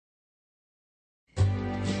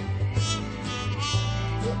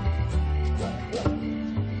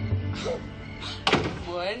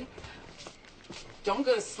Don't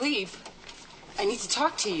go to sleep. I need to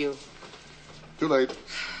talk to you. Too late.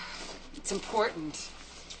 It's important.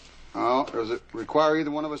 Oh, does it require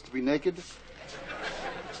either one of us to be naked?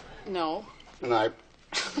 No. Good night.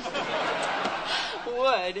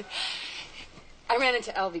 Would. I ran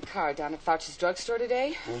into L.V. Carr down at Fauci's drugstore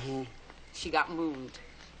today. Mm-hmm. She got moved.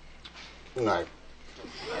 Good night.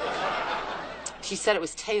 She said it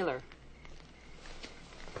was Taylor.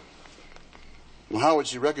 Well, how would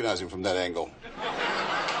she recognize him from that angle?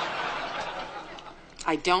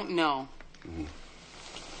 I don't know. Mm-hmm.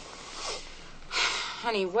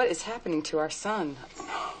 Honey, what is happening to our son?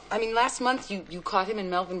 I mean, last month you caught him and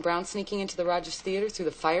Melvin Brown sneaking into the Rogers Theater through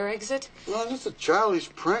the fire exit. Well, just a childish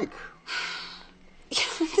prank.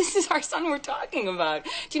 This is our son we're talking about.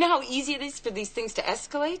 Do you know how easy it is for these things to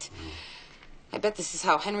escalate? I bet this is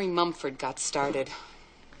how Henry Mumford got started.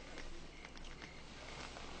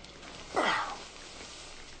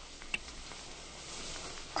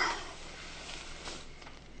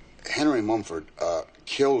 Henry Mumford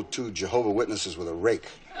killed 2 Jehovah's Witnesses with a rake.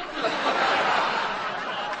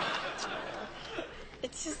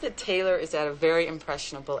 It's just that Taylor is at a very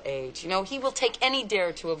impressionable age. You know, he will take any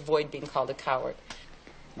dare to avoid being called a coward.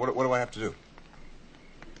 What do I have to do?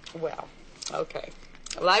 Well, okay.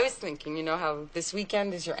 Well, I was thinking, you know how this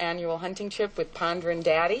weekend is your annual hunting trip with Ponder and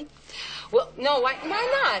Daddy? Well, no, why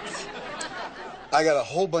not? I got a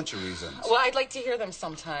whole bunch of reasons. Well, I'd like to hear them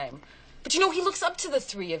sometime. But, you know, he looks up to the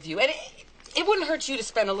 3 of you. And it wouldn't hurt you to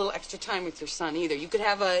spend a little extra time with your son, either. You could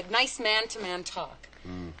have a nice man-to-man talk.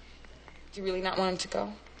 Do you really not want him to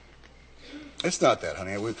go? It's not that,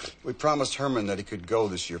 honey. We promised Herman that he could go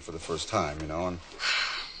this year for the first time, you know. And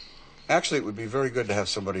actually, it would be very good to have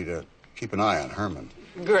somebody to keep an eye on Herman.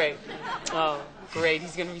 Great. Oh, great.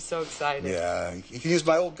 He's going to be so excited. Yeah, he can use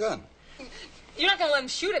my old gun. You're not going to let him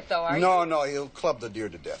shoot it, though, are you? No, he'll club the deer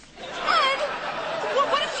to death.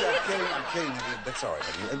 What if he hits it? I'm kidding. That's all right,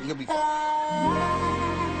 honey. He'll be fine.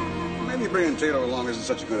 Maybe bringing Taylor along isn't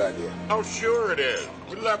such a good idea. Oh, sure it is.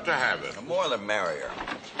 We'd love to have it. The more the merrier.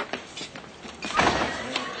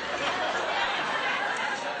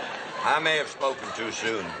 I may have spoken too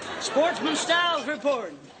soon. Sportsman Styles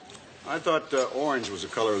reporting. I thought orange was the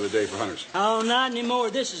color of the day for hunters. Oh, not anymore.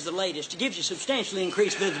 This is the latest. It gives you substantially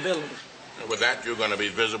increased visibility. With that, you're going to be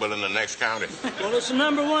visible in the next county. Well, it's the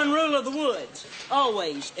 #1 rule of the woods.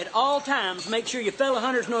 Always, at all times, make sure your fellow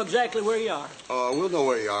hunters know exactly where you are. We'll know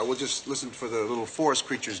where you are. We'll just listen for the little forest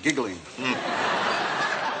creatures giggling.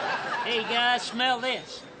 Hey, guys, smell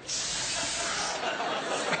this.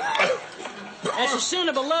 That's the scent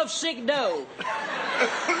of a lovesick doe.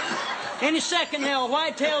 Any second now, a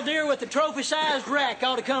white-tailed deer with a trophy-sized rack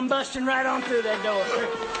ought to come busting right on through that door.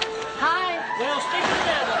 Hi. Well, stick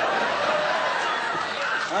together.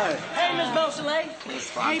 Hi. Hey, Miss Beausoleil.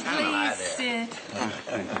 Hey, please sit.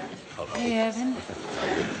 Hey, Evan.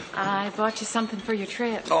 I bought you something for your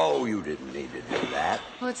trip. Oh, you didn't need to do that.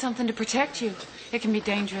 Well, it's something to protect you. It can be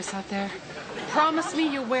dangerous out there. Promise me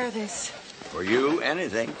you'll wear this. For you,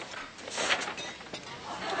 anything.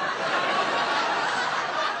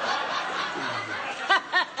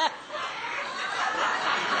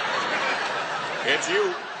 It's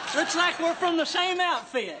you. Looks like we're from the same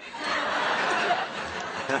outfit.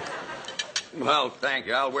 Well, thank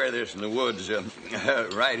you. I'll wear this in the woods.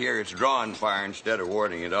 Right here, it's drawing fire instead of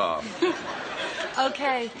warding it off.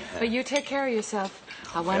 Okay, but you take care of yourself.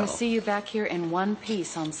 I want Well. to see you back here in one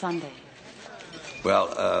piece on Sunday.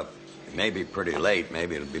 Well, it may be pretty late.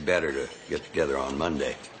 Maybe it'll be better to get together on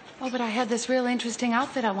Monday. Oh, but I had this real interesting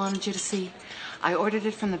outfit I wanted you to see. I ordered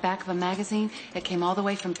it from the back of a magazine. It came all the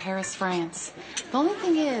way from Paris, France. The only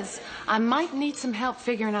thing is, I might need some help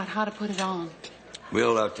figuring out how to put it on.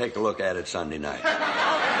 We'll take a look at it Sunday night.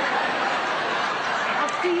 I'll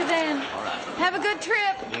see you then. All right. Have a good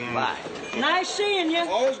trip. Bye. Nice seeing you.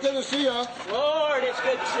 Always good to see you. Lord, it's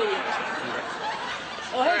good to see you.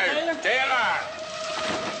 Oh, hey, Taylor.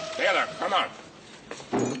 Taylor, come on.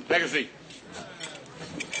 Take a seat.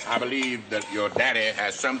 I believe that your daddy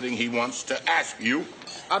has something he wants to ask you.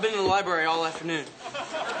 I've been in the library all afternoon.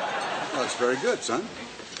 Well, that's very good, son.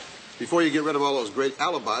 Before you get rid of all those great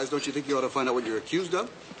alibis, don't you think you ought to find out what you're accused of?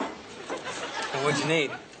 Well, what'd you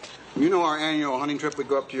need? You know our annual hunting trip, we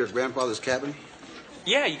go up to your grandfather's cabin?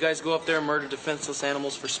 Yeah, you guys go up there and murder defenseless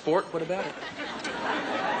animals for sport. What about it?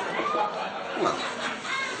 Well,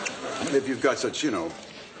 if you've got such,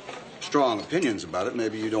 strong opinions about it,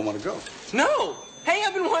 maybe you don't want to go. No! Hey,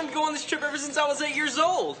 I've been wanting to go on this trip ever since I was 8 years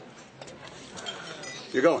old.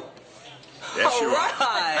 You're going? Yes, All you are.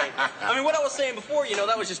 right. I mean, what I was saying before,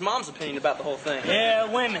 that was just Mom's opinion about the whole thing. Yeah,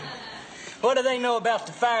 women. What do they know about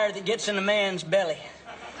the fire that gets in a man's belly?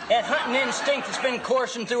 That hunting instinct that's been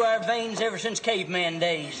coursing through our veins ever since caveman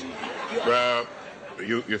days. Well,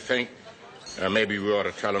 you think maybe we ought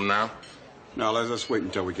to tell him now? No, let's wait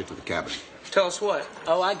until we get to the cabin. Tell us what?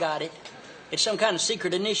 Oh, I got it. It's some kind of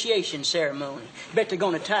secret initiation ceremony. Bet they're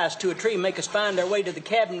going to tie us to a tree and make us find our way to the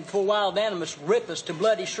cabin before wild animals rip us to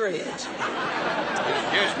bloody shreds. Is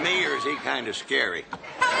it just me, or is he kind of scary?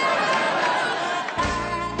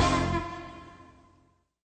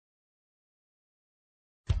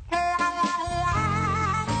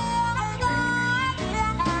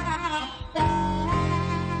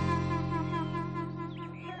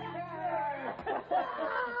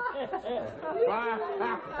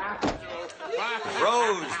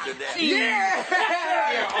 Froze to death.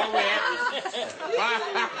 Yeah, all we had was...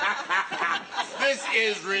 This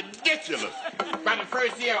is ridiculous. By the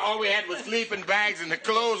first year, all we had was sleeping bags and the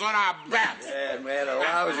clothes on our backs. And we had a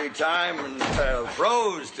lousy time and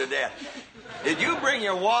froze to death. Did you bring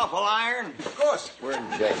your waffle iron? Of course. We're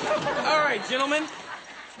in shape. All right, gentlemen.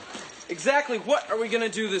 Exactly what are we going to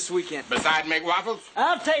do this weekend? Besides make waffles?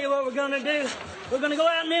 I'll tell you what we're going to do. We're going to go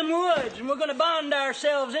out in them woods, and we're going to bond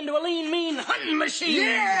ourselves into a lean, mean hunting machine.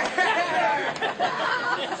 I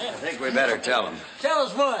think we better tell him. Tell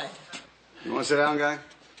us what? You want to sit down, guy?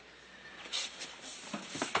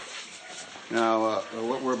 Now,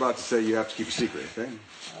 what we're about to say, you have to keep a secret, okay?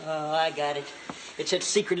 Oh, I got it. It's that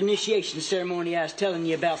secret initiation ceremony I was telling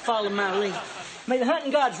you about. Follow my lead. May the hunting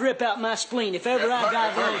gods rip out my spleen if ever I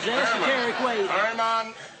divulge the esoteric ways.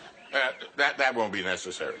 Herman, that won't be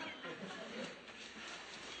necessary.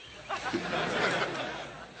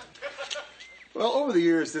 Well, over the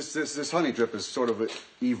years, this hunting trip has sort of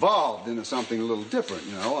evolved into something a little different,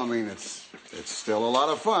 you know? I mean, it's still a lot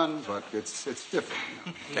of fun, but it's different.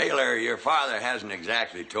 You know? Taylor, your father hasn't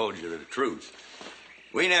exactly told you the truth.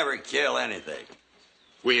 We never kill anything.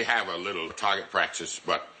 We have a little target practice,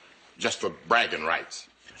 but just for bragging rights.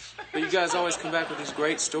 But you guys always come back with these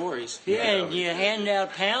great stories. Yeah, and you hand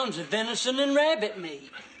out pounds of venison and rabbit meat.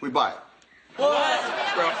 We buy it. What?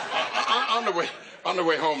 Well, on the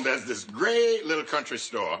way home, there's this great little country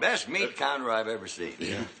store. Best meat counter I've ever seen.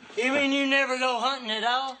 Yeah. You mean you never go hunting at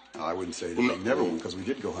all? No, I wouldn't say that we never would, because we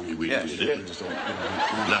did go hunting. We Yes, did. We just don't,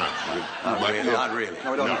 Not really.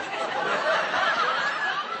 No, we don't. No.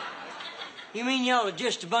 You mean y'all are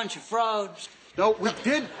just a bunch of frauds? No, we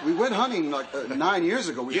did. We went hunting like 9 years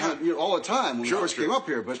ago. We hunted all the time when we first came up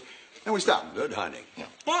here, but then we stopped. Good hunting.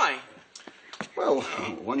 Why? Well,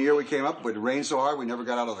 one year we came up, but it rained so hard we never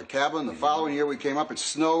got out of the cabin. The following year we came up, it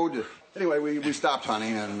snowed. Anyway, we stopped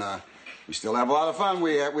hunting, and we still have a lot of fun.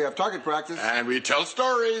 We have target practice. And we tell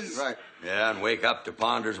stories. Right. Yeah, and wake up to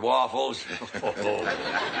Ponder's waffles. Well,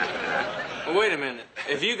 wait a minute.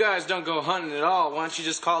 If you guys don't go hunting at all, why don't you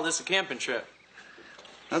just call this a camping trip?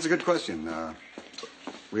 That's a good question.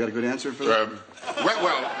 We got a good answer for that?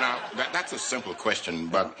 Well, now, that's a simple question,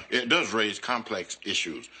 but it does raise complex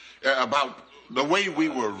issues about the way we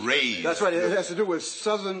were raised. That's right. It has to do with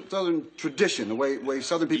southern tradition, the way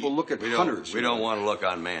Southern people look at hunters. We don't want to look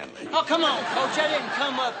unmanly. Oh, come on, Coach. I didn't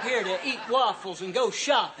come up here to eat waffles and go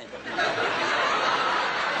shopping.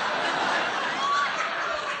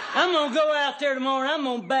 I'm going to go out there tomorrow and I'm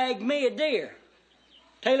going to bag me a deer.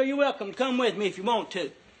 Taylor, you're welcome to come with me if you want to.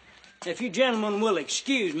 If you gentlemen will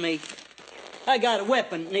excuse me, I got a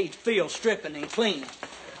weapon that needs field stripping and cleaning.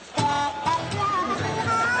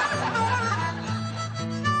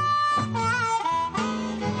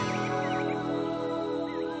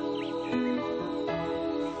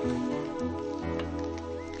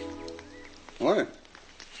 Morning.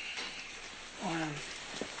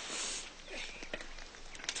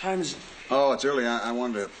 Time is... Oh, it's early. I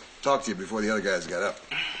wanted to talk to you before the other guys got up.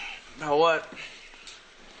 About what?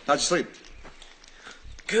 How'd you sleep?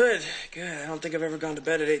 Good. I don't think I've ever gone to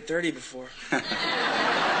bed at 8:30 before.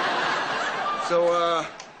 So,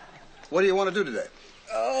 what do you want to do today?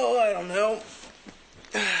 Oh, I don't know.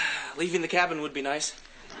 Leaving the cabin would be nice.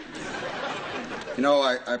 You know,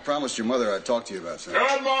 I promised your mother I'd talk to you about something.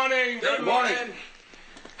 Good morning. Good morning.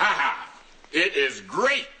 Ha-ha. It is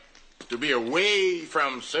great to be away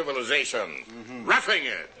from civilization. Roughing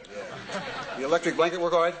it. The electric blanket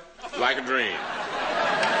work all right? Like a dream.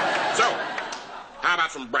 So, how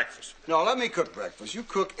about some breakfast? No, let me cook breakfast. You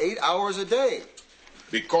cook 8 hours a day.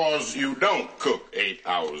 Because you don't cook 8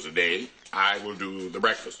 hours a day, I will do the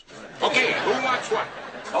breakfast. Okay, who wants what?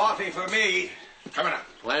 Coffee for me. Coming up.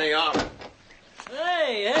 Plenty of it.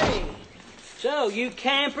 Hey. So, you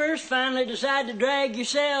campers finally decide to drag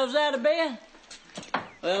yourselves out of bed?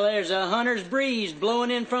 Well, there's a hunter's breeze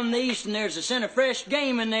blowing in from the east, and there's a scent of fresh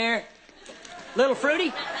game in there. Little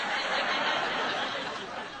fruity?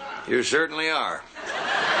 You certainly are.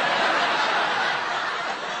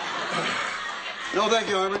 No, thank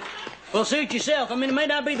you, Herbert. Well, suit yourself. I mean, it may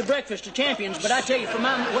not be the breakfast of champions, but I tell you, for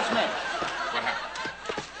my... What's the matter? What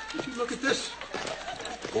happened? Would you look at this?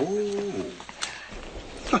 Oh.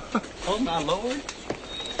 Oh, my Lord.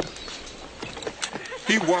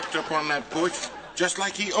 He walked up on that porch just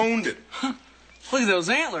like he owned it. Huh. Look at those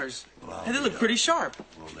antlers. Well, Hey, they look pretty sharp.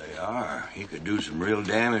 Well, they are. He could do some real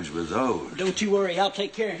damage with those. Don't you worry. I'll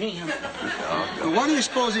take care of him. Now, why do you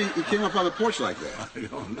suppose he came up on the porch like that? I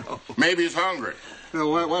don't know. Maybe he's hungry. No,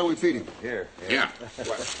 why don't we feed him? Here. Yeah.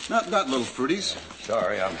 Not little fruities.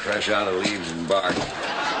 Sorry, I'm fresh out of leaves and bark.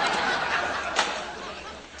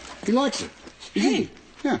 He likes it. Hey.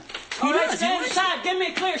 Yeah. All right, stand aside. Give me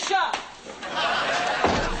a clear shot.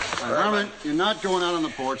 Herman, you're not going out on the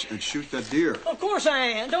porch and shoot that deer. Of course I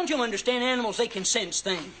am. Don't you understand? Animals, they can sense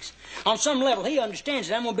things. On some level, he understands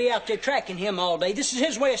that I'm going to be out there tracking him all day. This is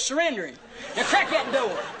his way of surrendering. Now, crack that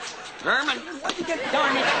door. Herman! What'd you get?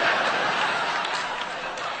 Darn it.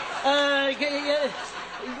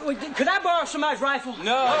 Could I borrow somebody's rifle?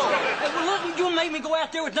 No. Well, look, you make me go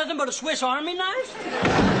out there with nothing but a Swiss Army knife?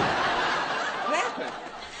 What happened?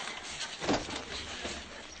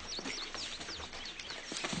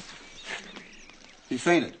 He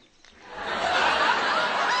fainted.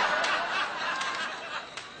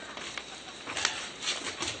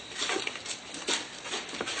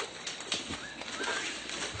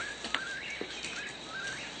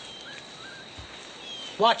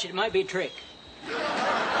 Watch it. It might be a trick.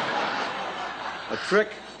 A trick?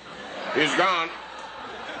 He's gone.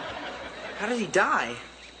 How did he die?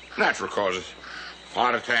 Natural causes.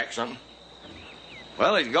 Heart attack, something.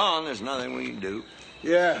 Well, he's gone. There's nothing we can do.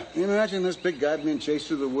 Yeah. Can you imagine this big guy being chased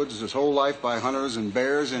through the woods his whole life by hunters and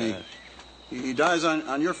bears, and he dies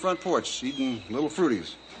on your front porch eating little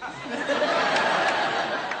fruities.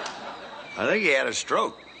 I think he had a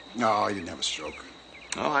stroke. No, he didn't have a stroke.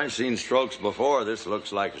 Oh, I've seen strokes before. This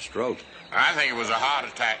looks like a stroke. I think it was a heart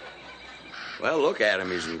attack. Well, look at him.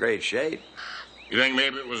 He's in great shape. You think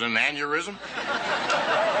maybe it was an aneurysm?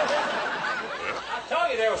 I told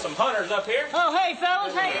you there were some hunters up here. Oh, hey,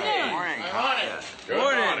 fellas. How you doing? Good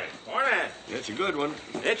Morning. It's a good one.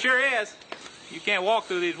 It sure is. You can't walk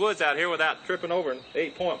through these woods out here without tripping over an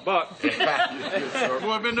 8-point buck. Boy,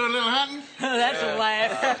 been doing a little hunting? That's a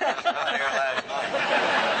laugh.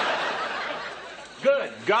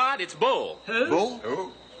 Good God, it's Bull. Bull?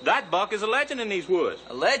 Who? That buck is a legend in these woods.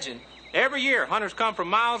 A legend? Every year, hunters come from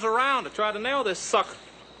miles around to try to nail this sucker.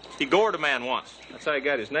 He gored a man once. That's how he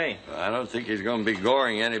got his name. I don't think he's going to be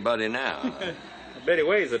goring anybody now. I bet he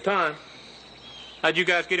weighs a ton. How'd you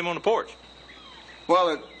guys get him on the porch?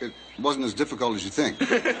 Well, it wasn't as difficult as you think.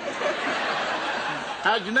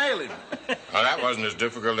 How'd you nail him? Well, that wasn't as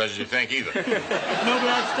difficult as you think either. Maybe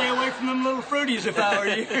I'd stay away from them little fruities if I were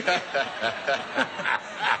you.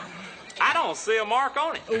 I don't see a mark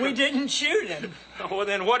on him. We didn't shoot him. Well,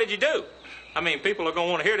 then what did you do? I mean, people are going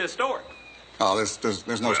to want to hear this story. Oh,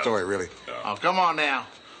 there's no story, really. Oh, come on now.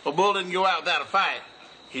 Well, Bull didn't go out without a fight.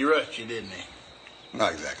 He rushed you, didn't he?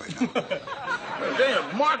 Not exactly, no.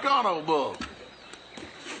 Damn, mark on old Bull.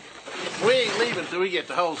 We ain't leaving till we get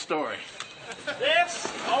the whole story. This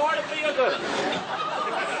ought to be a good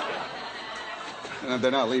one.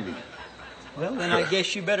 They're not leaving. Well, then I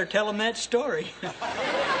guess you better tell them that story.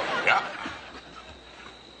 Yeah.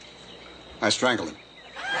 I strangled him.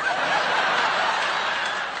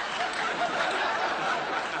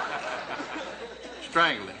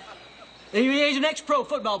 Strangled him. He's an ex-pro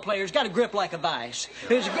football player. He's got a grip like a vice.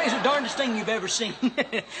 It's the darndest thing you've ever seen.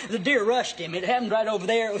 The deer rushed him. It happened right over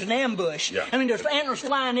there. It was an ambush. Yeah. I mean, there's antlers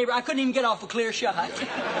flying everywhere. I couldn't even get off a clear shot.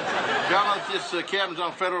 Y'all know this cabin's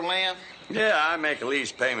on federal land? Yeah, I make a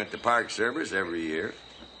lease payment to Park Service every year.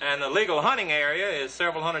 And the legal hunting area is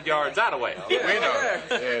several hundred yards out of way. We know.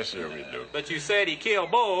 Yes, sir, we do. But you said he killed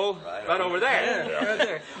Bull right over there. Yeah, right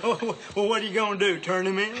there. Well, what are you going to do, turn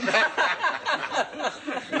him in?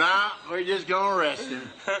 Nah, we're just gonna arrest him.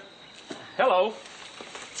 Hello.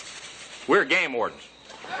 We're game wardens.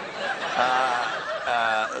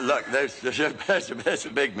 Look, that's a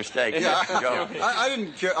big mistake. Yeah, Go. I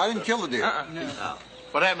didn't kill the deer. No.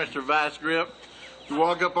 What happened, Mr. Vice Grip? You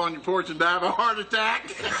walk up on your porch and die of a heart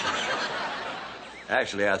attack?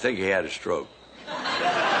 Actually, I think he had a stroke.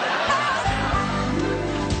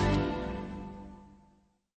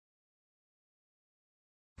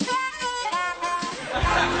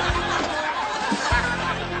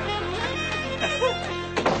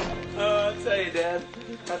 I'll tell you, Dad.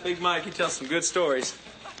 That big Mike, he tells some good stories.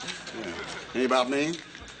 Any about me?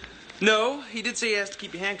 No, he did say he has to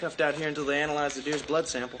keep you handcuffed out here until they analyze the deer's blood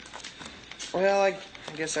sample. Well, I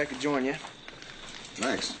guess I could join you.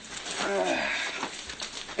 Thanks.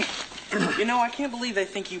 You know, I can't believe they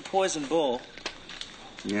think you poisoned Bull.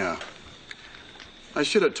 Yeah. I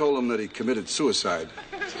should have told him that he committed suicide.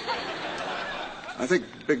 I think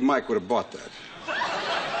Big Mike would have bought that.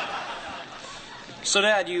 So,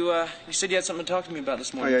 Dad, you said you had something to talk to me about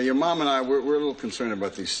this Oh, morning. yeah, your mom and I, we're a little concerned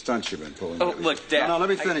about these stunts you've been pulling. Oh, lately. look, Dad. No, let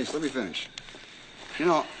me finish. You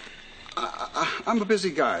know, I'm a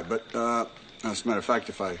busy guy, but as a matter of fact,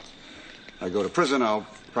 if I go to prison, I'll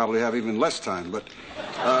probably have even less time. But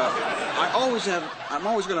I'm always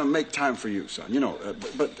going to make time for you, son. You know,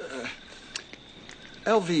 but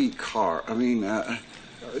LV Carr, I mean,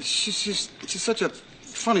 she's such a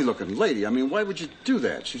funny-looking lady. I mean, why would you do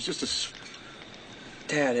that? She's just a...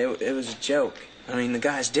 Dad, it was a joke. I mean, the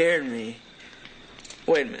guys dared me.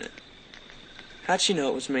 Wait a minute. How'd she know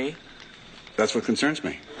it was me? That's what concerns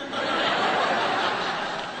me. You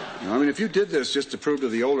know, I mean, if you did this just to prove to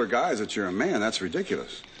the older guys that you're a man, that's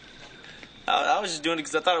ridiculous. I was just doing it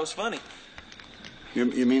because I thought it was funny.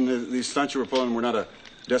 You mean these stunts you were pulling were not a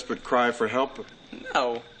desperate cry for help?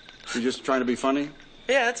 No. You're just trying to be funny?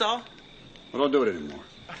 Yeah, that's all. Well, don't do it anymore.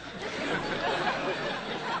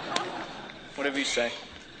 Whatever you say.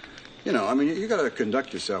 You know, I mean, you got to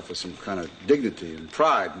conduct yourself with some kind of dignity and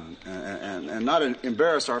pride and not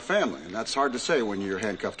embarrass our family. And that's hard to say when you're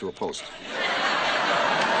handcuffed to a post.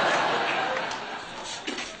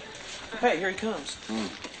 Hey, here he comes.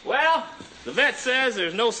 Well, the vet says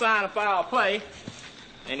there's no sign of foul play,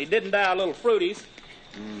 and he didn't die of little fruities.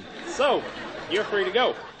 So, you're free to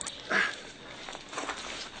go.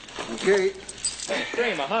 Okay. A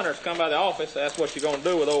stream of hunters come by the office, ask what you're going to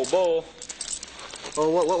do with old Bull. Oh,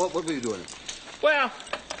 what were you doing? Well,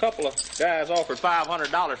 a couple of guys offered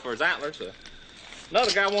 $500 for his antlers.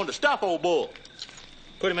 Another guy wanted to stuff old Bull.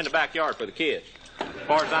 Put him in the backyard for the kids. As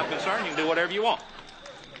far as I'm concerned, you can do whatever you want.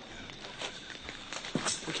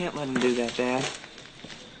 We can't let him do that, Dad.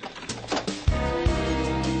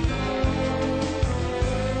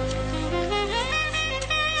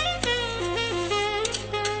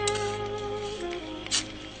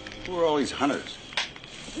 Who are all these hunters?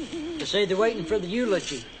 They say they're waiting for the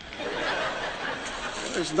eulogy.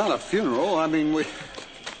 It's not a funeral. I mean, we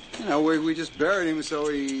just buried him so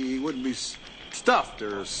he wouldn't be stuffed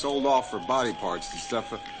or sold off for body parts and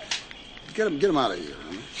stuff. Get him out of here.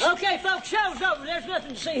 Huh? Okay, folks, show's over. There's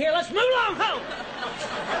nothing to see here. Let's move on home.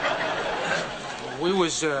 We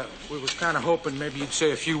was kind of hoping maybe you'd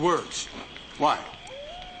say a few words. Why?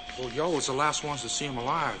 Well, y'all was the last ones to see him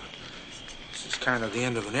alive. This is kind of the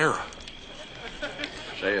end of an era.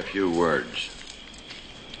 Say a few words.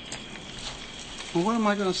 Well, what am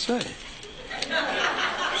I going to say?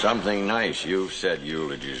 Something nice. You've said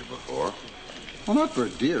eulogies before. Well, not for a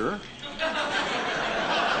deer.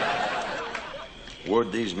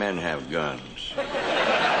 Would these men have guns?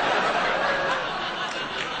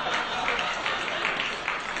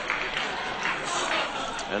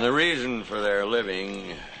 And the reason for their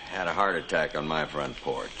living had a heart attack on my front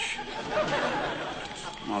porch.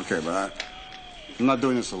 Okay, but I'm not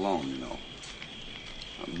doing this alone, you know.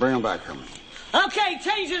 Bring him back, Herman. Okay,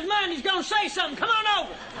 change his mind. He's going to say something. Come on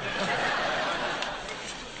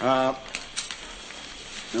over.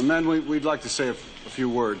 And then we'd like to say a few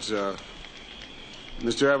words.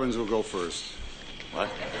 Mr. Evans will go first. What?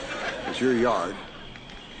 It's your yard.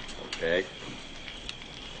 Okay.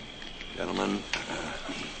 Gentlemen.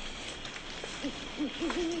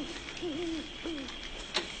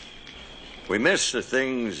 We miss the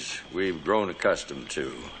things we've grown accustomed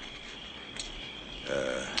to.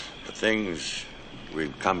 The things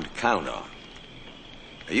we've come to count on.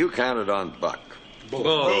 You counted on Buck.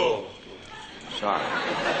 Bull. Sorry.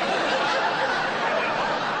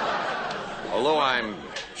 Although I'm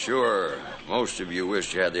sure most of you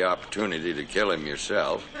wish you had the opportunity to kill him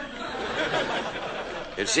yourself,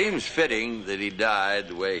 it seems fitting that he died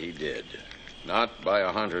the way he did. Not by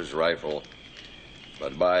a hunter's rifle,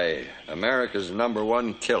 but by America's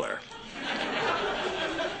 #1 killer.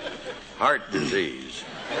 Heart disease.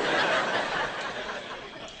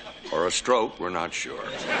 Or a stroke, we're not sure.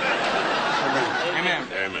 Amen.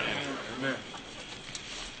 Amen. Amen.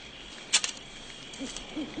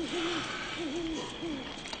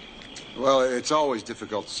 Well, it's always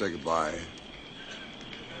difficult to say goodbye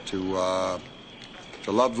to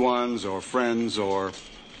loved ones or friends or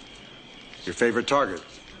your favorite target.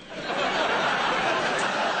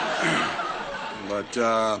 But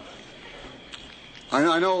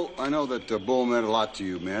I know that Bull meant a lot to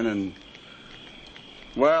you, man, and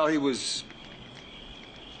well, he was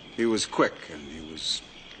quick and he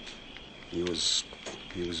was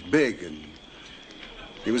big and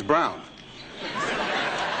he was brown.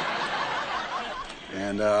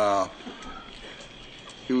 And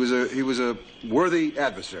He was a worthy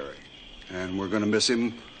adversary, and we're going to miss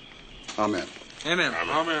him. Amen. Amen.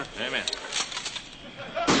 Amen. Amen.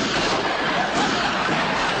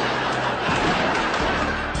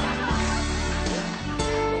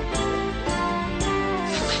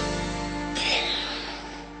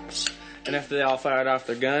 And after they all fired off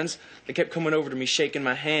their guns, they kept coming over to me, shaking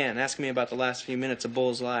my hand, asking me about the last few minutes of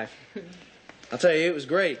Bull's life. I'll tell you, it was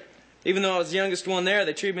great. Even though I was the youngest one there,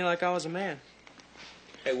 they treated me like I was a man.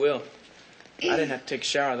 Hey, Will, I didn't have to take a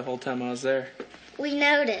shower the whole time I was there. We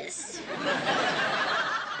noticed.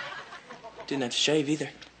 Didn't have to shave either.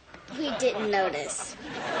 We didn't notice.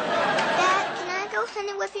 Dad, can I go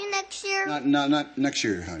hunting with you next year? Not next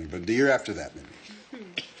year, honey, but the year after that, maybe.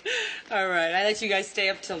 All right, I let you guys stay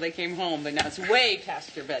up till they came home, but now it's way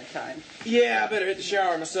past your bedtime. Yeah, I better hit the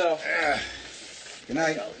shower myself. Good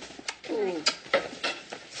night.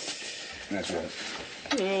 That's right.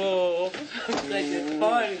 Oh, such a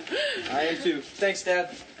fun. I am too. Thanks,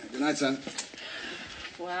 Dad. Good night, son.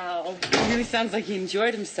 Wow, it really sounds like he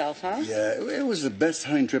enjoyed himself, huh? Yeah, it was the best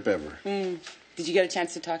hunting trip ever. Did you get a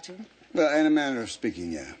chance to talk to him? Well, in a manner of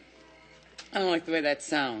speaking, yeah. I don't like the way that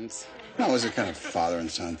sounds. No, it was a kind of father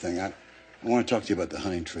and son thing. I want to talk to you about the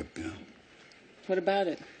hunting trip, you know. What about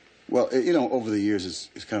it? Well, you know, over the years,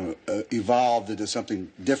 it's kind of evolved into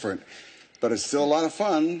something different, but it's still a lot of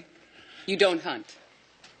fun. You don't hunt.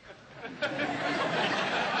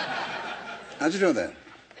 How'd you know that?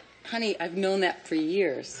 Honey, I've known that for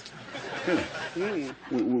years. Really?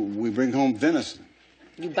 We bring home venison.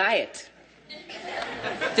 You buy it.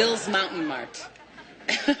 Phil's Mountain Mart.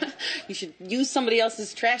 You should use somebody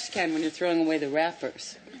else's trash can when you're throwing away the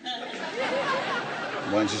wrappers.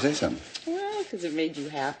 Why didn't you say something? Well, because it made you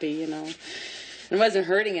happy, you know. It wasn't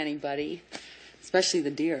hurting anybody, especially the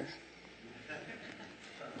deer.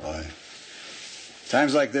 Boy.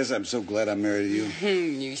 Times like this, I'm so glad I'm married to you.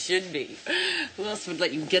 You should be. Who else would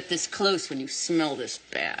let you get this close when you smell this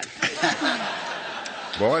bad?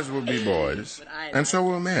 Boys will be boys, and so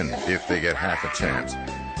will men if they get half a chance,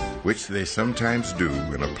 which they sometimes do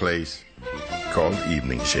in a place called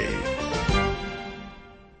Evening Shade.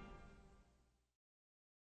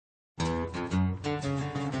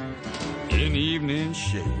 In Evening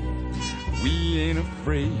Shade, we ain't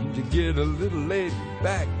afraid to get a little laid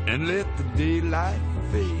back and let the daylight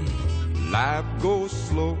fade. Life goes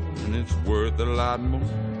slow and it's worth a lot more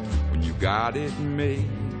when you got it made.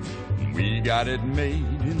 And we got it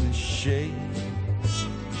made in the shade.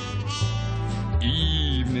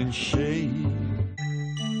 Evening Shade.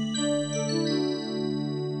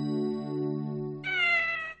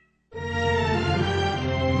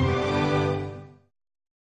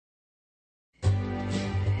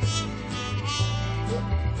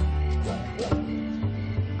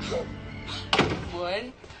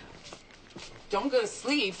 Wood, don't go to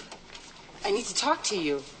sleep. I need to talk to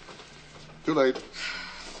you. Too late.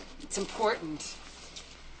 It's important.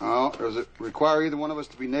 Oh, does it require either one of us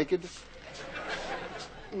to be naked?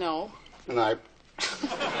 No. Good night.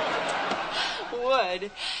 Wood,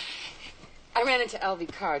 I ran into L.V.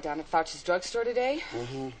 Carr down at Fauci's drugstore today.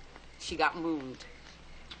 Mm-hmm. She got moved.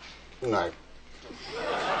 Good night.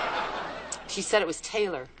 She said it was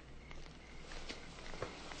Taylor.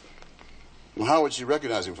 Well, how would she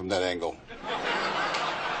recognize him from that angle?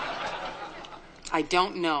 I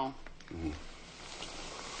don't know. Mm-hmm.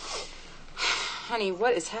 Honey,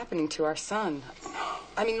 what is happening to our son?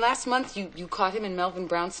 I mean, last month you caught him and Melvin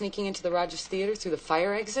Brown sneaking into the Rogers Theater through the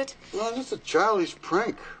fire exit. Well, just a childish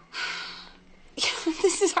prank.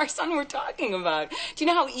 This is our son we're talking about. Do you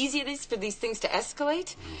know how easy it is for these things to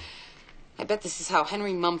escalate? I bet this is how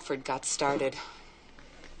Henry Mumford got started.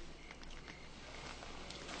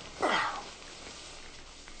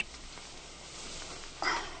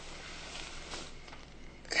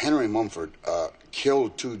 Henry Mumford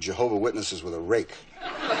killed 2 Jehovah's Witnesses with a rake.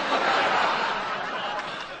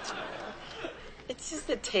 It's just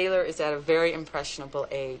that Taylor is at a very impressionable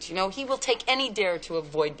age. You know, he will take any dare to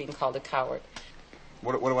avoid being called a coward.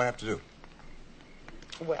 What do I have to do?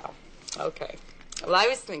 Well, okay. Well, I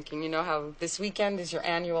was thinking, you know how this weekend is your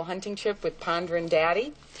annual hunting trip with Ponder and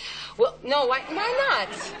Daddy? Well, no, why not?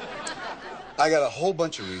 I got a whole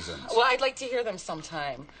bunch of reasons. Well, I'd like to hear them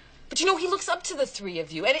sometime. But, you know, he looks up to the 3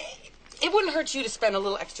 of you, and it wouldn't hurt you to spend a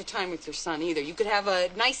little extra time with your son, either. You could have a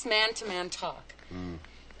nice man-to-man talk.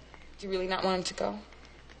 Do you really not want him to go?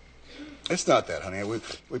 It's not that, honey.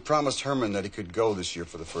 We promised Herman that he could go this year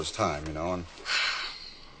for the first time, you know, and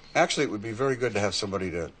actually it would be very good to have somebody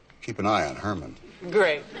to keep an eye on Herman.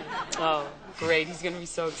 Great. Oh, great. He's going to be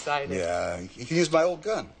so excited. Yeah, he can use my old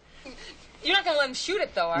gun. You're not going to let him shoot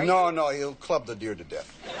it, though, are you? No, he'll club the deer to death.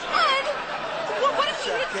 What if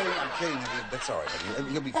I'm kidding. That's all right,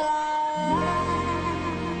 buddy. You'll be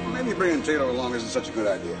fine. Maybe bringing Taylor along isn't such a good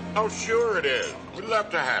idea. Oh, sure it is. We'd love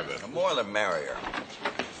to have it. The more the merrier.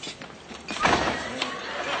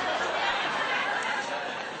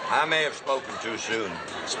 I may have spoken too soon.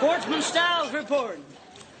 Sportsman Styles reporting.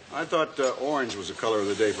 I thought orange was the color of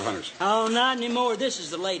the day for hunters. Oh, not anymore. This is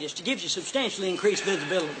the latest. It gives you substantially increased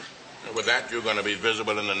visibility. With that, you're going to be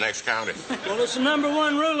visible in the next county. Well, it's the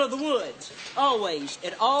 #1 rule of the woods. Always,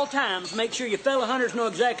 at all times, make sure your fellow hunters know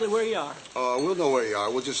exactly where you are. We'll know where you are.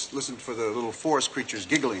 We'll just listen for the little forest creatures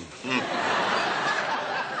giggling.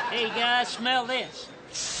 Hey, guys, smell this.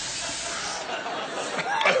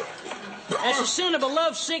 That's the scent of a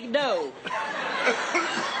lovesick doe.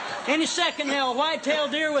 Any second now, a white-tailed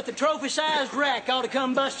deer with a trophy-sized rack ought to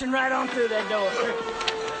come busting right on through that door.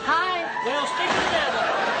 Hi. Well, stick together.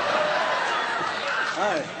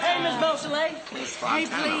 Hi. Hey, Miss Beausoleil. Hey,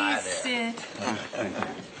 please sit.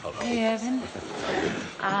 Hey, Evan.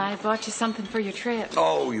 I bought you something for your trip.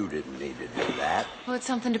 Oh, you didn't need to do that. Well, it's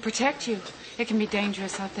something to protect you. It can be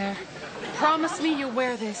dangerous out there. Promise me you'll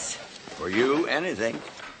wear this. For you, anything.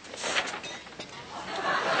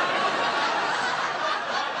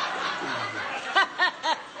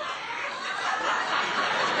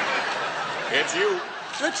 It's you.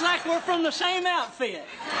 Looks like we're from the same outfit.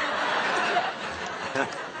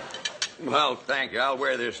 Well, thank you. I'll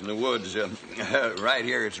wear this in the woods. Right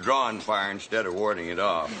here, it's drawing fire instead of warding it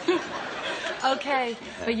off. Okay,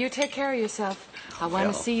 but you take care of yourself. I want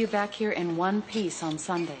Yeah. to see you back here in one piece on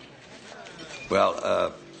Sunday.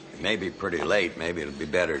 Well, it may be pretty late. Maybe it'll be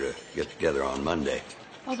better to get together on Monday.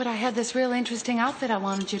 Oh, but I had this real interesting outfit I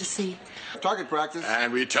wanted you to see. Target practice.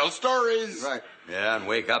 And we tell stories. Right. Yeah, and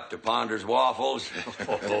wake up to Ponder's waffles.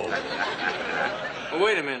 Well,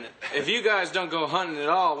 wait a minute. If you guys don't go hunting at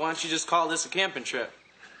all, why don't you just call this a camping trip?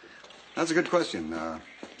 That's a good question.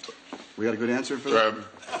 We got a good answer for that?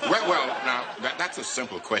 Well, now, that's a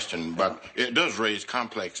simple question, but it does raise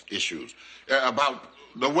complex issues about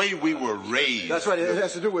the way we were raised. That's right. It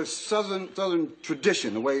has to do with southern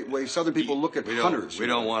tradition, the way Southern people look at hunters. We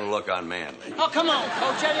don't want to look unmanly. Oh, come on,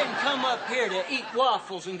 Coach. I didn't come up here to eat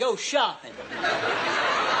waffles and go shopping.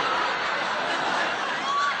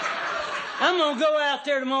 I'm going to go out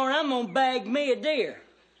there tomorrow and I'm going to bag me a deer.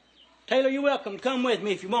 Taylor, you're welcome to come with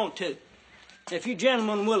me if you want to. If you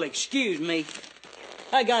gentlemen will excuse me,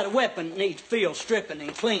 I got a weapon that needs field stripping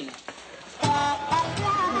and cleaning.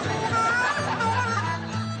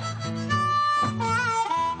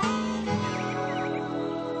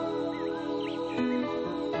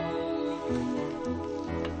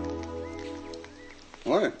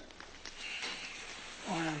 Morning.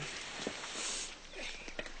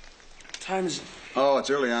 Time is... Oh, it's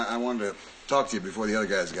early. I wanted to talk to you before the other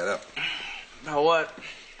guys got up. About what?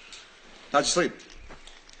 How'd you sleep?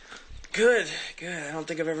 Good. I don't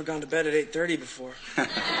think I've ever gone to bed at 8:30 before.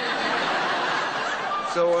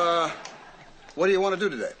 So, what do you want to do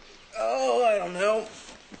today? Oh, I don't know.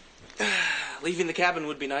 Leaving the cabin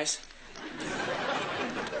would be nice.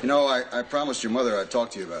 You know, I promised your mother I'd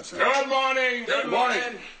talk to you about something. Good morning. Good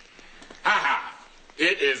morning. Ha-ha.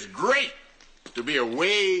 It is great to be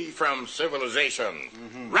away from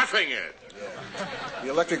civilization. Roughing it. The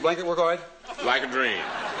electric blanket work all right? Like a dream.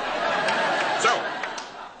 So,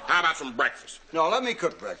 how about some breakfast? No, let me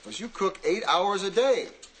cook breakfast. You cook 8 hours a day.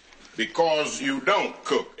 Because you don't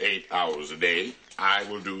cook 8 hours a day, I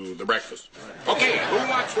will do the breakfast. Okay, who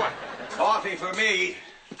wants what? Coffee for me.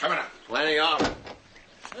 Coming up. Plenty of it.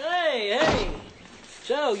 Hey.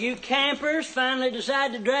 So, you campers finally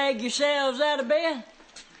decide to drag yourselves out of bed?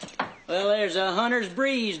 Well, there's a hunter's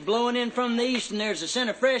breeze blowing in from the east, and there's a scent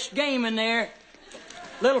of fresh game in there.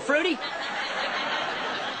 Little fruity?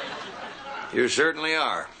 You certainly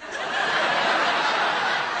are.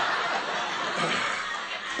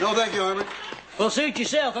 No, thank you, Armory. Well, suit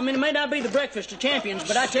yourself. I mean, it may not be the breakfast of champions,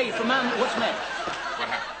 but I tell you, for mine, what's next? What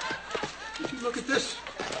happened? Did you look at this?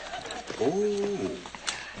 Oh.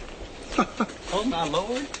 Oh, my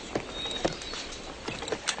Lord.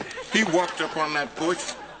 He walked up on that porch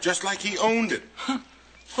just like he owned it.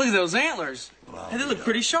 Look at those antlers. Well, Hey, they look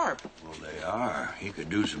pretty sharp. Well, they are. He could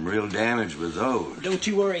do some real damage with those. Don't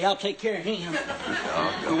you worry, I'll take care of him.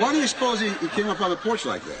 Why do you suppose he came up on the porch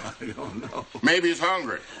like that? I don't know. Maybe he's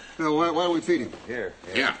hungry. No, why don't we feed him? Here.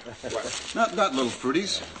 Yeah. Not little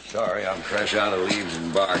fruities. Sorry, I'm fresh out of leaves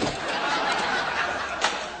and bark.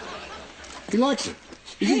 He likes it.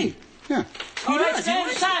 He's eating. Yeah. All right,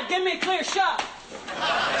 stand aside. Give me a clear shot.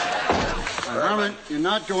 Herman, you're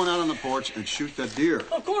not going out on the porch and shoot that deer.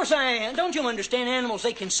 Of course I am. Don't you understand? Animals,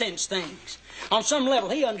 they can sense things. On some level,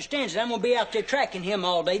 he understands that I'm going to be out there tracking him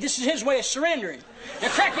all day. This is his way of surrendering. Now,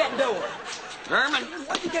 crack that door. Herman,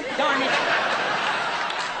 What you get? Darn it.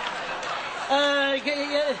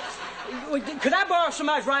 Could I borrow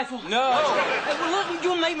somebody's rifle? No. Well, look,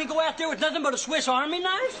 you make me go out there with nothing but a Swiss Army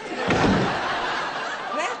knife?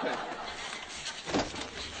 What happened?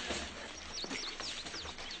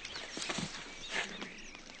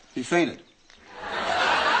 He fainted.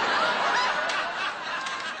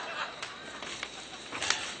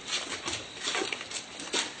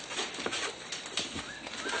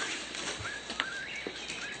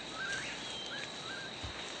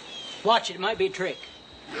 Watch it. It might be a trick.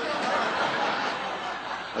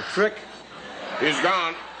 A trick? He's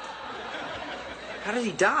gone. How did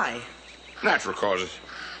he die? Natural causes.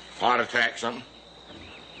 Heart attack, something.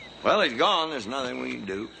 well, he's gone. There's nothing we can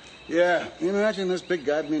do. Yeah, you imagine this big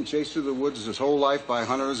guy being chased through the woods his whole life by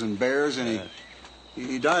hunters and bears, and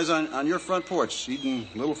he dies on your front porch eating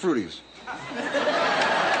little fruities.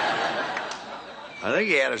 I think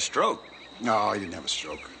he had a stroke. No, he didn't have a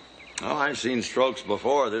stroke. Oh, I've seen strokes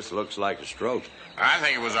before. This looks like a stroke. I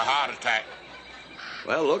think it was a heart attack.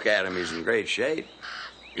 Well, look at him. He's in great shape.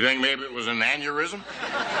 You think maybe it was an aneurysm?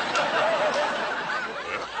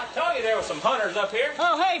 I told you there were some hunters up here.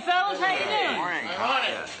 Oh, hey, fellas. How you doing?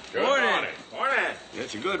 Good morning. Morning.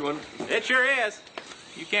 It's a good one. It sure is.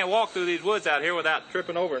 You can't walk through these woods out here without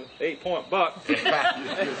tripping over an 8-point buck. Boy, been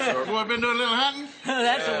doing a little hunting?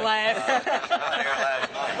 That's a laugh.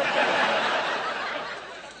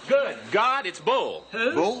 Good God, it's Bull.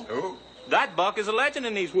 Who? Bull? Who? That buck is a legend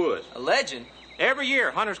in these woods. A legend? Every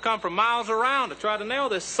year, hunters come from miles around to try to nail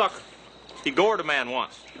this sucker. He gored a man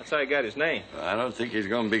once. That's how he got his name. I don't think he's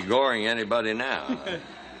going to be goring anybody now. I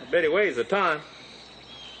bet he weighs a ton.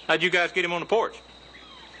 How'd you guys get him on the porch?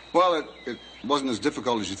 Well, it wasn't as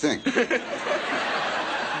difficult as you think.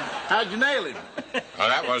 How'd you nail him? Oh,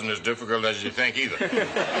 that wasn't as difficult as you think either. No,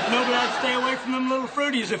 but I'd stay away from them little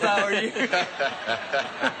fruities if I were you.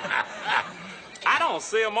 I don't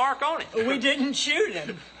see a mark on it. We didn't shoot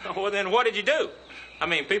him. Well, then what did you do? I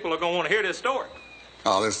mean, people are going to want to hear this story.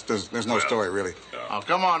 Oh, there's no story, really. Oh,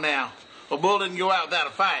 come on now. Well, Bull didn't go out without a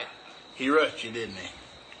fight. He rushed you, didn't he?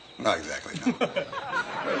 Not exactly, no.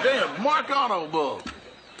 Damn, mark on, old Bull.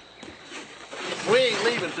 We ain't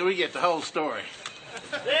leaving till we get the whole story.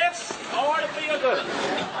 This ought to be a good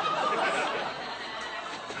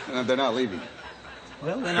one. They're not leaving.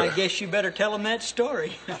 Well, then I guess you better tell him that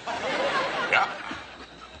story. Yeah.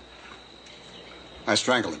 I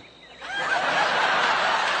strangled him.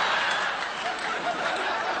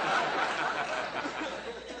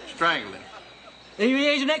 Strangled him.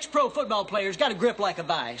 He's an ex-pro football player. He's got a grip like a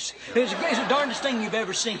vice. It's the darndest thing you've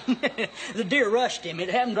ever seen. The deer rushed him. It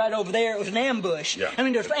happened right over there. It was an ambush. Yeah. I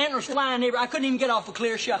mean, there's antlers flying everywhere. I couldn't even get off a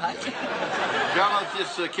clear shot. Y'all know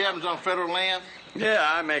this cabin's on federal land? Yeah,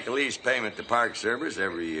 I make a lease payment to Park Service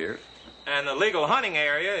every year. And the legal hunting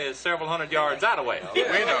area is several hundred yards out of way. We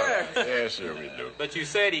know. Yes, sir, we do. But you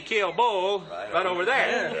said he killed Bull right over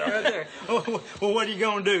there. Yeah, right there. Well, what are you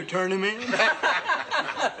going to do, turn him in?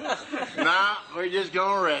 Nah, we're just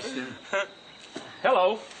gonna arrest him.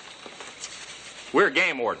 Hello. We're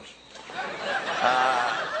game wardens.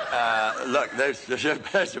 Look,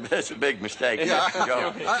 that's a big mistake. Yeah,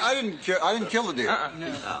 Go. I didn't kill the deer.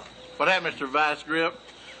 No. What happened, Mr. Vice Grip?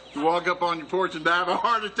 You walk up on your porch and die of a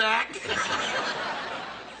heart attack?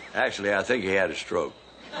 Actually, I think he had a stroke.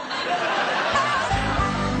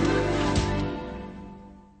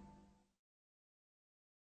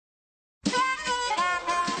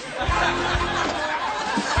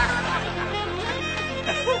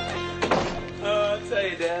 I'll tell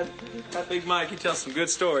you, Dad. That Big Mike, he tells some good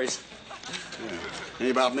stories. Yeah. Any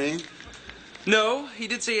about me? No, he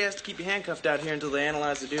did say he has to keep you handcuffed out here until they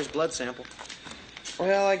analyze the deer's blood sample.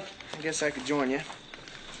 Well, I guess I could join you.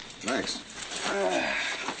 Thanks.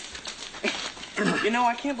 You know,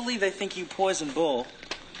 I can't believe they think you poisoned Bull.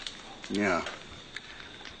 Yeah.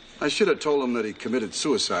 I should have told him that he committed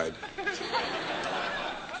suicide.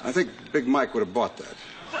 I think Big Mike would have bought that.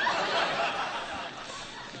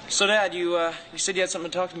 So, Dad, you said you had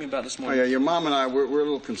something to talk to me about this Oh, morning. yeah, your mom and I, we're a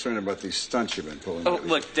little concerned about these stunts you've been pulling. Oh, lately.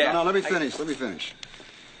 look, Dad. No, let me finish.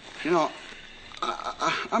 You know,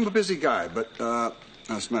 I'm a busy guy, but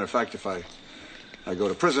as a matter of fact, if I go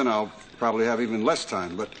to prison, I'll probably have even less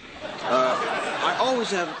time. But I'm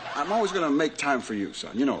always going to make time for you,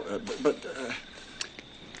 son. You know, but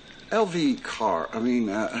LV car. I mean,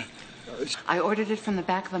 I ordered it from the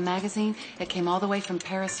back of a magazine. It came all the way from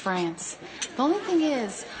Paris, France. The only thing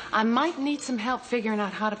is, I might need some help figuring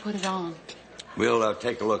out how to put it on. We'll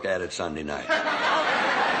take a look at it Sunday night.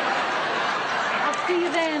 I'll see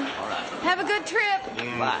you then. All right. Have a good trip.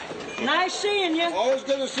 Bye. Nice seeing you. Always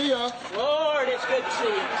good to see you. Lord, it's good to see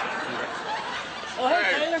you. Oh,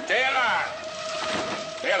 hey, Taylor.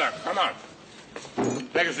 Taylor, come on.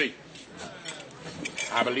 Take a seat.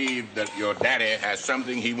 I believe that your daddy has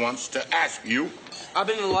something he wants to ask you. I've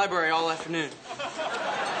been in the library all afternoon.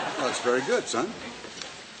 Well, that's very good, son.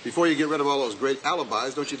 Before you get rid of all those great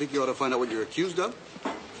alibis, don't you think you ought to find out what you're accused of?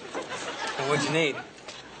 Well, what'd you need?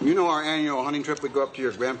 You know our annual hunting trip, we go up to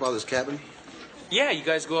your grandfather's cabin? Yeah, you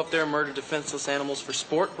guys go up there and murder defenseless animals for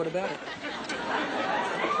sport. What about it?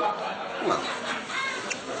 Well,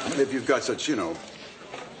 if you've got such,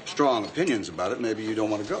 strong opinions about it, maybe you don't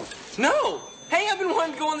want to go. No! Hey, I've been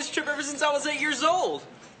wanting to go on this trip ever since I was 8 years old.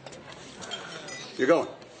 You're going?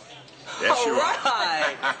 Yes, All you are.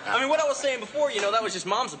 right. I mean, what I was saying before, that was just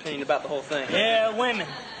Mom's opinion about the whole thing. Yeah, women.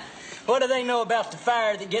 What do they know about the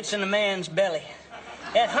fire that gets in a man's belly?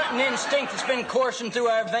 That hunting instinct that's been coursing through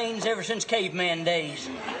our veins ever since caveman days.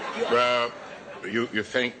 Well, you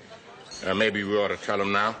think maybe we ought to tell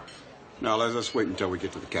him now? No, let's wait until we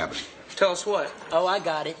get to the cabin. Tell us what? Oh, I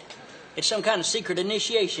got it. It's some kind of secret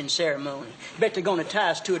initiation ceremony. Bet they're going to tie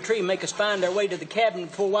us to a tree and make us find our way to the cabin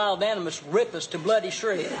before wild animals rip us to bloody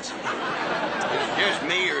shreds. Is it just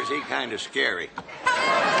me, or is he kind of scary?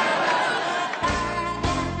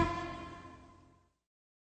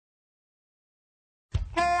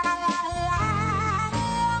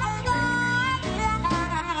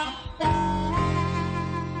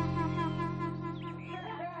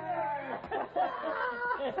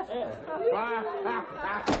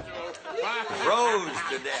 Froze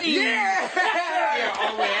to death. Yeah,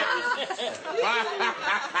 all we had was...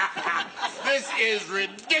 This is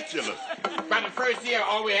ridiculous. By the first year,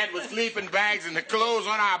 all we had was sleeping bags and the clothes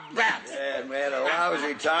on our backs. Yeah, we had a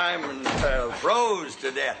lousy time and froze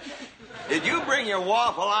to death. Did you bring your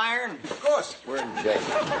waffle iron? Of course. We're in jail.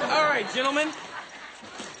 All right, gentlemen.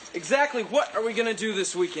 Exactly what are we going to do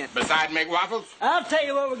this weekend? Besides make waffles? I'll tell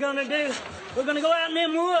you what we're going to do. We're going to go out in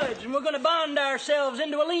them woods, and we're going to bond ourselves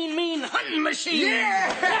into a lean, mean hunting machine.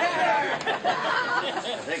 Yeah! I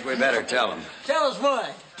think we better tell him. Tell us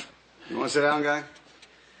what? You want to sit down, guy?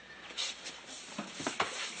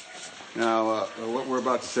 Now, what we're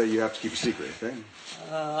about to say, you have to keep a secret, okay?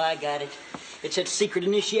 Oh, I got it. It's that secret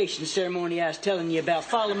initiation ceremony I was telling you about.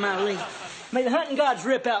 Follow my lead. May the hunting gods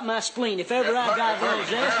rip out my spleen if ever I divulge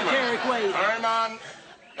the esoteric ways. Herman,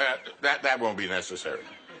 that won't be necessary.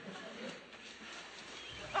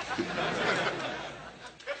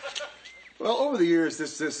 Well, over the years,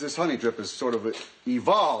 this hunting trip has sort of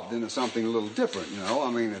evolved into something a little different,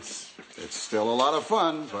 I mean, it's still a lot of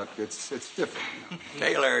fun, but it's different,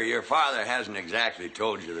 Taylor, your father hasn't exactly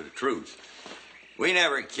told you the truth. We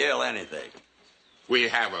never kill anything. We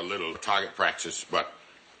have a little target practice, but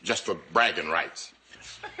just for bragging rights.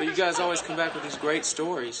 But you guys always come back with these great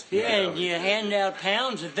stories. Yeah, and you hand out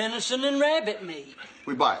pounds of venison and rabbit meat.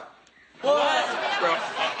 We buy it. What? Well,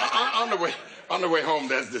 on the way home,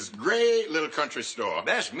 there's this great little country store.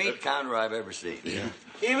 Best meat counter I've ever seen. Yeah.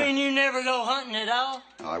 You mean you never go hunting at all?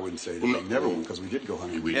 No, I wouldn't say that we never will, because we did go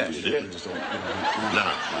hunting. We Yes. did. We just don't,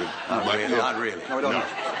 No. Not really. No, we don't. No.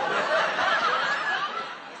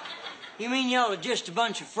 You mean y'all are just a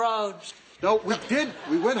bunch of frauds? No, we did.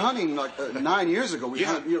 We went hunting like 9 years ago. We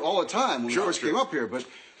hunted all the time when we first came up here, but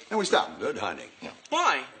then we stopped. Good hunting.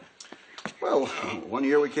 Why? Well, one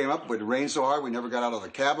year we came up, but it rained so hard we never got out of the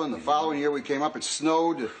cabin. The following year we came up, it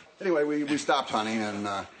snowed. Anyway, we stopped hunting, and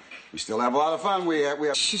we still have a lot of fun. We have.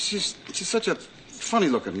 She's such a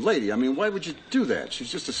funny-looking lady. I mean, why would you do that?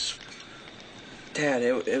 She's just a. Dad,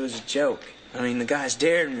 it was a joke. I mean, the guys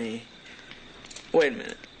dared me. Wait a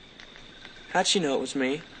minute. How'd she know it was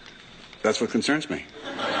me? That's what concerns me.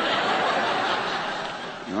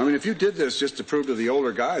 I mean, if you did this just to prove to the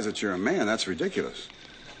older guys that you're a man, that's ridiculous.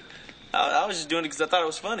 I was just doing it because I thought it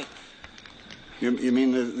was funny. You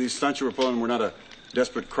mean these stunts you were pulling were not a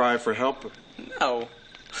desperate cry for help? No.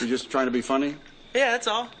 You're just trying to be funny? Yeah, that's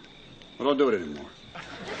all. Well, don't do it anymore.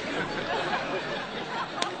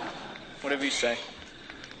 Whatever you say.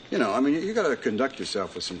 I mean, you got to conduct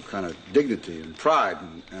yourself with some kind of dignity and pride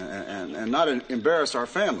and not embarrass our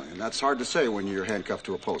family. And that's hard to say when you're handcuffed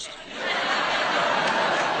to a post.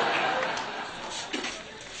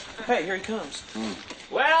 Hey, here he comes.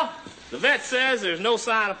 Well, the vet says there's no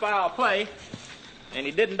sign of foul play, and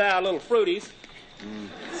he didn't die of little fruities.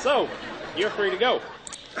 So, you're free to go.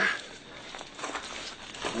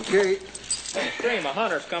 Okay. A stream of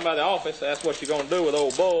hunters come by the office. That's what you're going to do with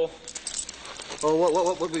old Bull. Oh,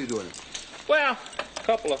 what were you doing? Well, a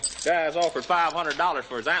couple of guys offered $500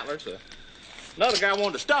 for his antlers. Another guy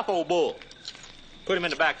wanted to stuff old Bull. Put him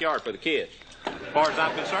in the backyard for the kids. As far as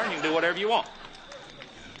I'm concerned, you can do whatever you want.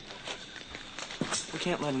 We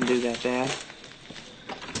can't let him do that, Dad.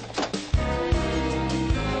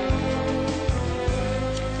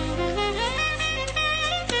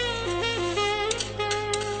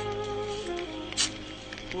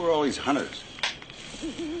 Who are all these hunters?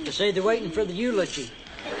 They say they're waiting for the eulogy.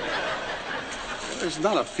 It's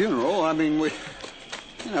not a funeral. I mean, we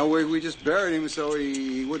just buried him so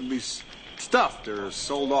he wouldn't be stuffed or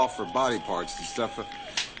sold off for body parts and stuff.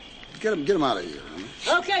 Get him out of here.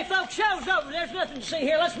 Huh? Okay, folks, show's over. There's nothing to see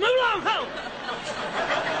here. Let's move along home.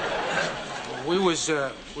 We was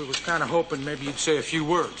kind of hoping maybe you'd say a few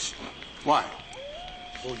words. Why?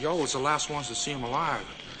 Well, y'all was the last ones to see him alive.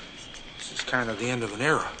 This is kind of the end of an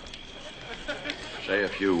era. Say a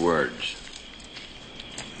few words.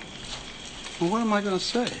 Well, what am I going to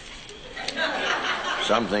say?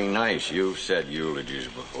 Something nice. You've said eulogies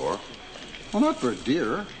before. Well, not for a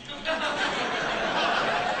deer.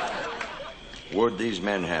 Would these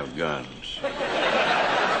men have guns?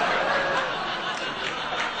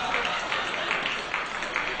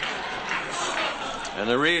 And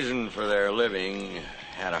the reason for their living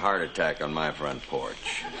had a heart attack on my front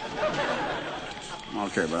porch.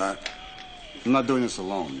 Okay, but I'm not doing this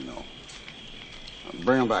alone, you know.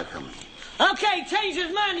 Bring him back, Herman. Okay, change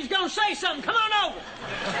his mind. He's going to say something. Come on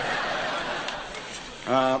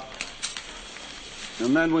over.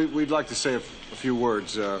 And then we'd like to say a few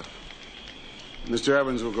words. Mr.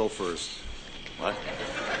 Evans will go first. What?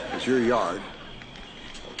 It's your yard.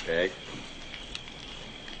 Okay.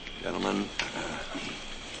 Gentlemen.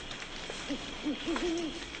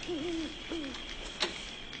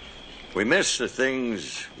 We miss the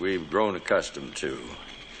things we've grown accustomed to.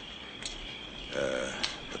 The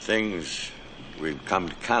things we've come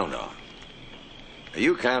to count on.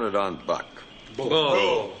 You counted on Buck.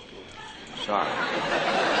 Bull. Sorry.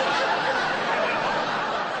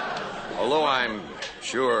 Although I'm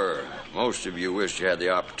sure most of you wished you had the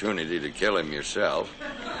opportunity to kill him yourself,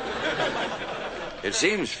 it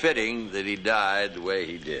seems fitting that he died the way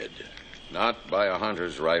he did. Not by a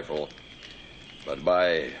hunter's rifle, but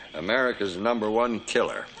by America's #1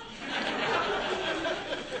 killer.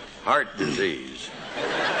 Heart disease.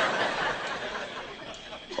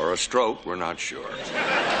 Or a stroke, we're not sure.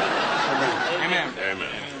 Amen. Amen.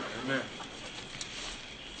 Amen.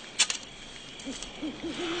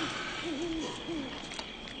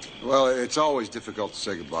 Well, it's always difficult to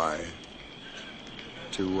say goodbye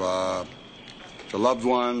to loved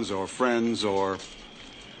ones or friends or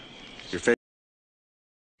your favorite.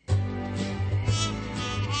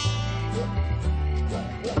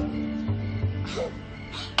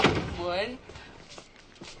 Wood,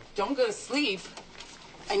 don't go to sleep.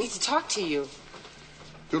 I need to talk to you.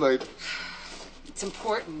 Too late. It's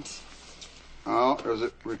important. Oh, does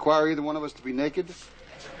it require either one of us to be naked?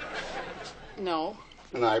 No.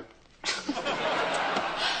 Good night.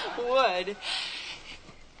 Wood,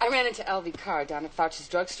 I ran into Elvie Carr down at Fauci's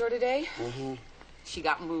drugstore today. Mm-hmm. She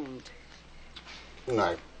got moved. Good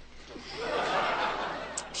night.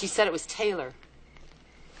 She said it was Taylor.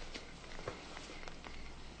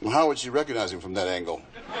 Well, how would she recognize him from that angle?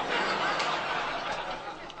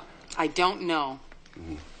 I don't know.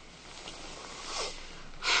 Mm-hmm.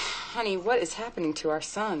 Honey, what is happening to our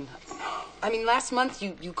son? I mean, last month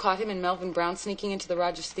you caught him and Melvin Brown sneaking into the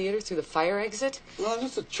Rogers Theater through the fire exit. Well,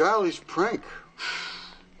 just a childish prank.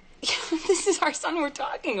 This is our son we're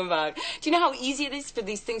talking about. Do you know how easy it is for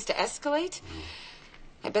these things to escalate?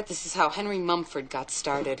 I bet this is how Henry Mumford got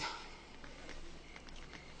started.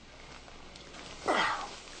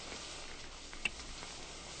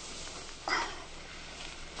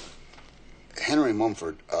 Henry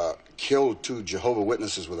Mumford killed 2 Jehovah's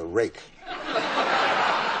Witnesses with a rake.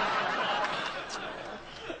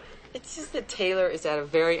 It's just that Taylor is at a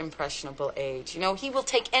very impressionable age. You know, he will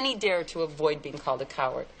take any dare to avoid being called a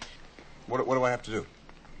coward. What do I have to do?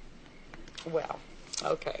 Well,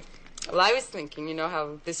 okay. Well, I was thinking, you know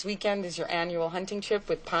how this weekend is your annual hunting trip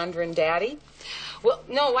with Ponder and Daddy? Well,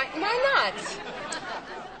 no, why not?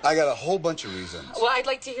 I got a whole bunch of reasons. Well, I'd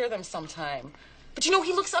like to hear them sometime. But, you know,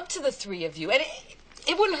 he looks up to the 3 of you. And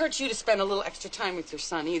it wouldn't hurt you to spend a little extra time with your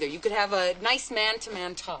son, either. You could have a nice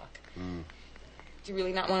man-to-man talk. Mm. Do you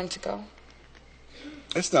really not want him to go?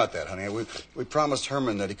 It's not that, honey. We promised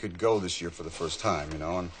Herman that he could go this year for the first time, you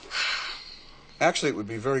know. And actually, it would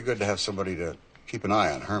be very good to have somebody to keep an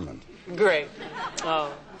eye on Herman. Great.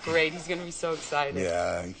 Oh, great. He's going to be so excited.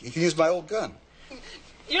 Yeah, he can use my old gun.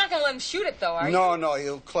 You're not going to let him shoot it, though, are you? No,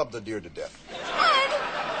 he'll club the deer to death.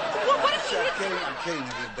 What if he hits it? I'm kidding.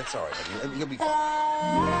 That's all right, buddy. He'll be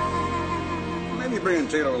fine. Maybe bringing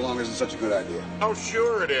Taylor along isn't such a good idea. Oh,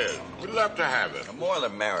 sure it is. We'd love to have it. The more the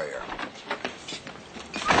merrier.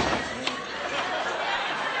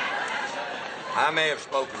 I may have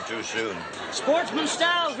spoken too soon. Sportsman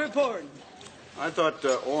Styles reporting. I thought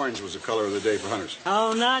orange was the color of the day for hunters.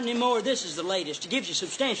 Oh, not anymore. This is the latest. It gives you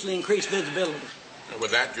substantially increased visibility.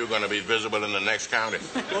 With that, you're going to be visible in the next county.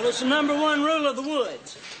 Well, it's the #1 rule of the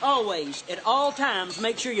woods. Always, at all times,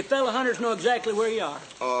 make sure your fellow hunters know exactly where you are.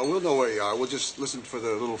 We'll know where you are. We'll just listen for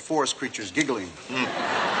the little forest creatures giggling.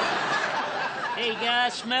 Hey,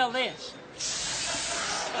 guys, smell this.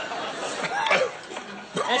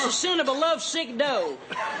 That's the scent of a lovesick doe.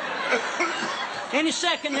 Any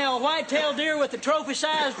second now, a white-tailed deer with a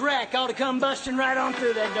trophy-sized rack ought to come busting right on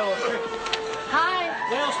through that door. Hi.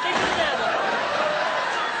 Well, stick together.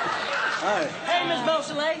 Hi. Hey, Miss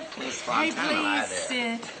Beausoleil. Hey, please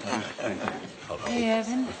sit. Hey,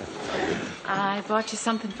 Evan. I bought you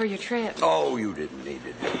something for your trip. Oh, you didn't need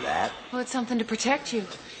to do that. Well, it's something to protect you.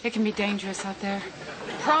 It can be dangerous out there.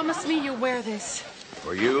 Promise me you'll wear this.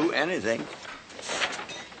 For you, anything.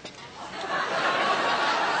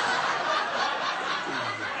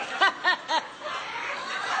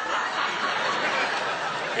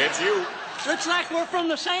 It's you. Looks like we're from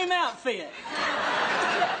the same outfit.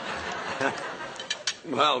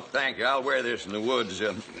 Well, thank you. I'll wear this in the woods.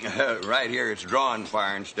 Right here, it's drawing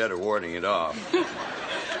fire instead of warding it off.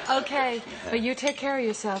 Okay, but you take care of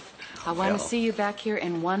yourself. I want Well. to see you back here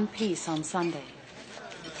in one piece on Sunday.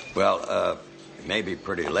 Well, it may be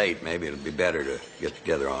pretty late. Maybe it'll be better to get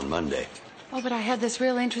together on Monday. Oh, but I had this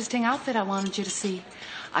real interesting outfit I wanted you to see.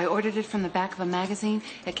 I ordered it from the back of a magazine.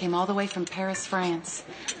 It came all the way from Paris, France.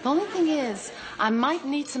 The only thing is, I might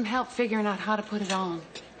need some help figuring out how to put it on.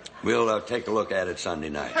 We'll take a look at it Sunday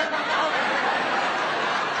night.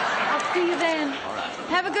 I'll see you then. All right.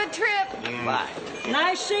 Have a good trip. Bye.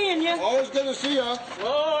 Nice seeing you. Always good to see you.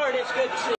 Lord, it's good to see you.